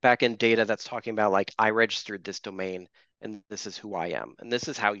backend data that's talking about like I registered this domain and this is who I am and this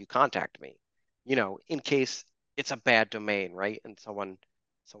is how you contact me. In case it's a bad domain, right? And someone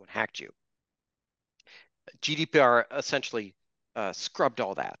hacked you. GDPR essentially scrubbed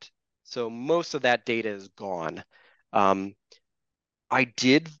all that. So most of that data is gone. I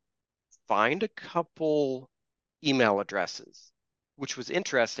did find a couple email addresses, which was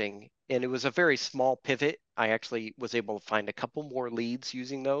interesting. And it was a very small pivot. I actually was able to find a couple more leads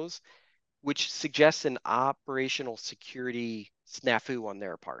using those, which suggests an operational security snafu on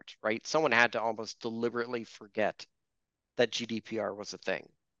their part, right? Someone had to almost deliberately forget that GDPR was a thing.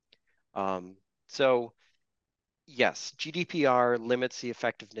 So yes, GDPR limits the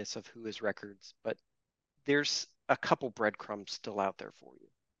effectiveness of whois records, but there's a couple breadcrumbs still out there for you.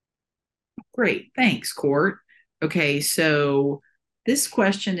 Great. Thanks, Court. Okay, so this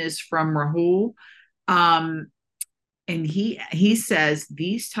question is from Rahul. And he says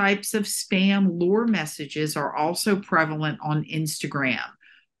these types of spam lure messages are also prevalent on Instagram.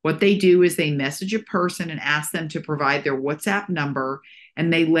 What they do is they message a person and ask them to provide their WhatsApp number,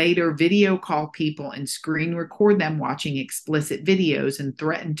 and they later video call people and screen record them watching explicit videos and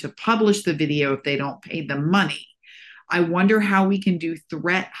threaten to publish the video if they don't pay them money. I wonder how we can do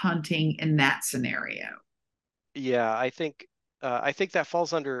threat hunting in that scenario. Yeah, I think I think that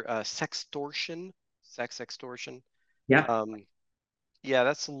falls under sextortion, sex extortion. Yep. Um, yeah,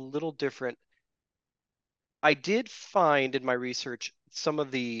 that's a little different. I did find in my research some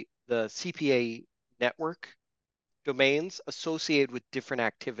of the CPA network domains associated with different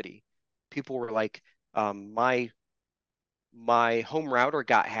activity. People were like, my home router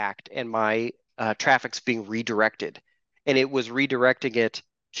got hacked and my traffic's being redirected, and it was redirecting it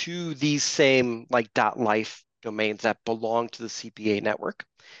to these same like .life domains that belong to the CPA network,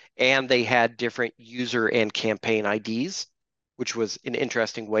 and they had different user and campaign IDs, which was an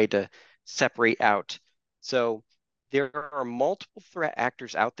interesting way to separate out. So there are multiple threat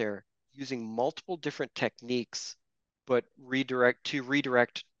actors out there using multiple different techniques, but redirect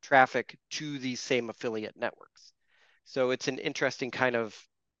traffic to these same affiliate networks. So it's an interesting kind of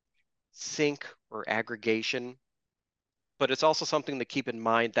sync or aggregation, but it's also something to keep in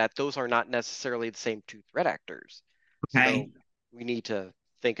mind that those are not necessarily the same two threat actors. So Okay. we need to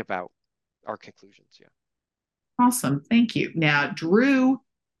think about our conclusions. Yeah. Awesome. Thank you. Now, Drew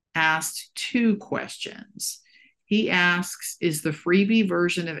asked two questions. He asks, is the freebie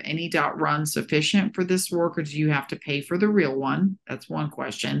version of any.run sufficient for this work, or do you have to pay for the real one? That's one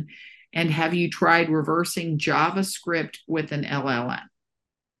question. And have you tried reversing JavaScript with an LLM?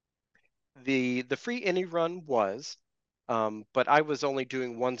 The free any run was, but I was only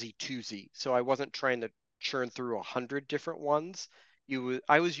doing onesie twosie, so I wasn't trying to churn through 100 different ones.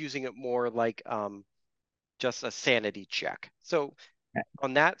 I was using it more like just a sanity check. So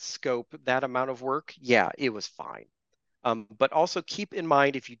on that scope, that amount of work, yeah, it was fine. But also keep in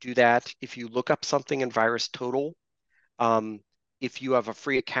mind if you do that, if you look up something in VirusTotal, um, if you have a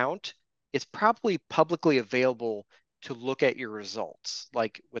free account, it's probably publicly available to look at your results,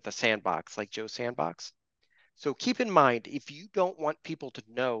 like with a sandbox, like Joe's Sandbox. So keep in mind, if you don't want people to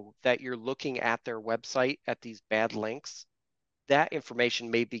know that you're looking at their website at these bad links, that information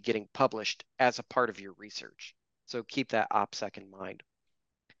may be getting published as a part of your research. So keep that OPSEC in mind.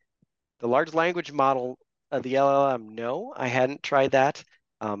 The large language model of the LLM, no, I hadn't tried that.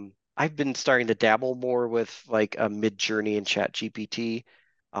 I've been starting to dabble more with like a Midjourney and ChatGPT.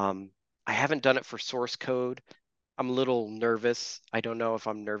 I haven't done it for source code. I'm a little nervous. I don't know if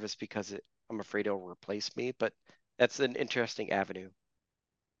I'm nervous because I'm afraid it'll replace me, but that's an interesting avenue.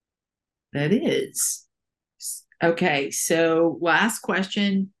 That is. Okay, so last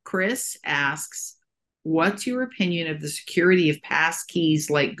question. Chris asks, what's your opinion of the security of passkeys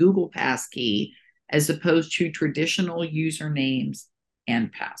like Google Passkey as opposed to traditional usernames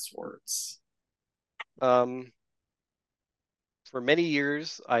and passwords? Um, for many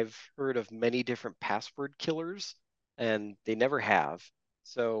years, I've heard of many different password killers, and they never have.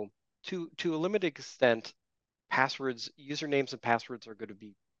 So to a limited extent, usernames and passwords are going to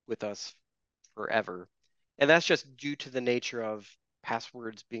be with us forever. And that's just due to the nature of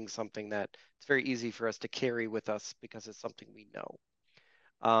passwords being something that it's very easy for us to carry with us because it's something we know.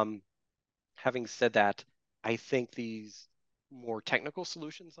 Um, Having said that, I think these more technical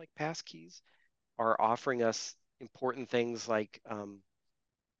solutions like passkeys are offering us important things like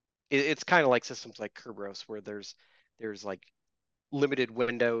it's kind of like systems like Kerberos where there's like limited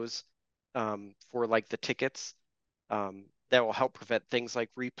windows for like the tickets that will help prevent things like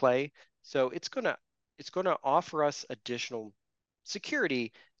replay. So it's gonna offer us additional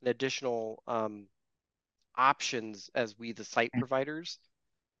security and additional options as we the site providers,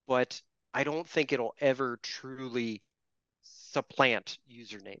 but I don't think it'll ever truly supplant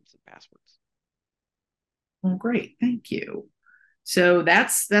usernames and passwords. Well, great. Thank you. So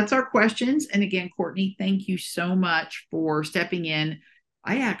that's our questions. And again, Courtney, thank you so much for stepping in.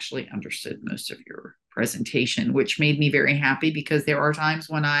 I actually understood most of your presentation, which made me very happy because there are times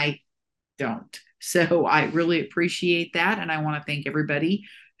when I don't. So I really appreciate that. And I want to thank everybody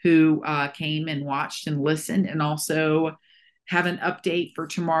who came and watched and listened, and also have an update for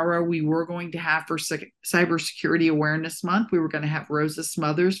tomorrow. We were going to have for Cybersecurity Awareness Month, we were going to have Rosa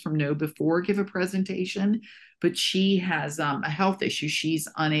Smothers from Know Before give a presentation, but she has a health issue. She's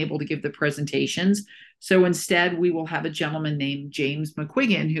unable to give the presentations. So instead, we will have a gentleman named James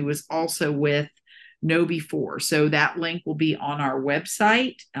McQuiggan, who is also with Know Before. So that link will be on our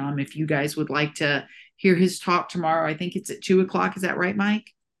website. If you guys would like to hear his talk tomorrow, I think it's at 2 o'clock. Is that right, Mike?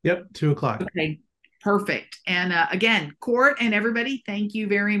 Yep, 2 o'clock. Okay, perfect. And again, Court and everybody, thank you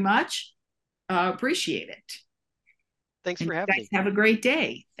very much. Appreciate it. Thanks And for you having guys me. have a great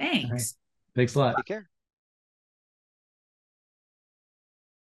day. All right. Thanks. Thanks a lot. Take care.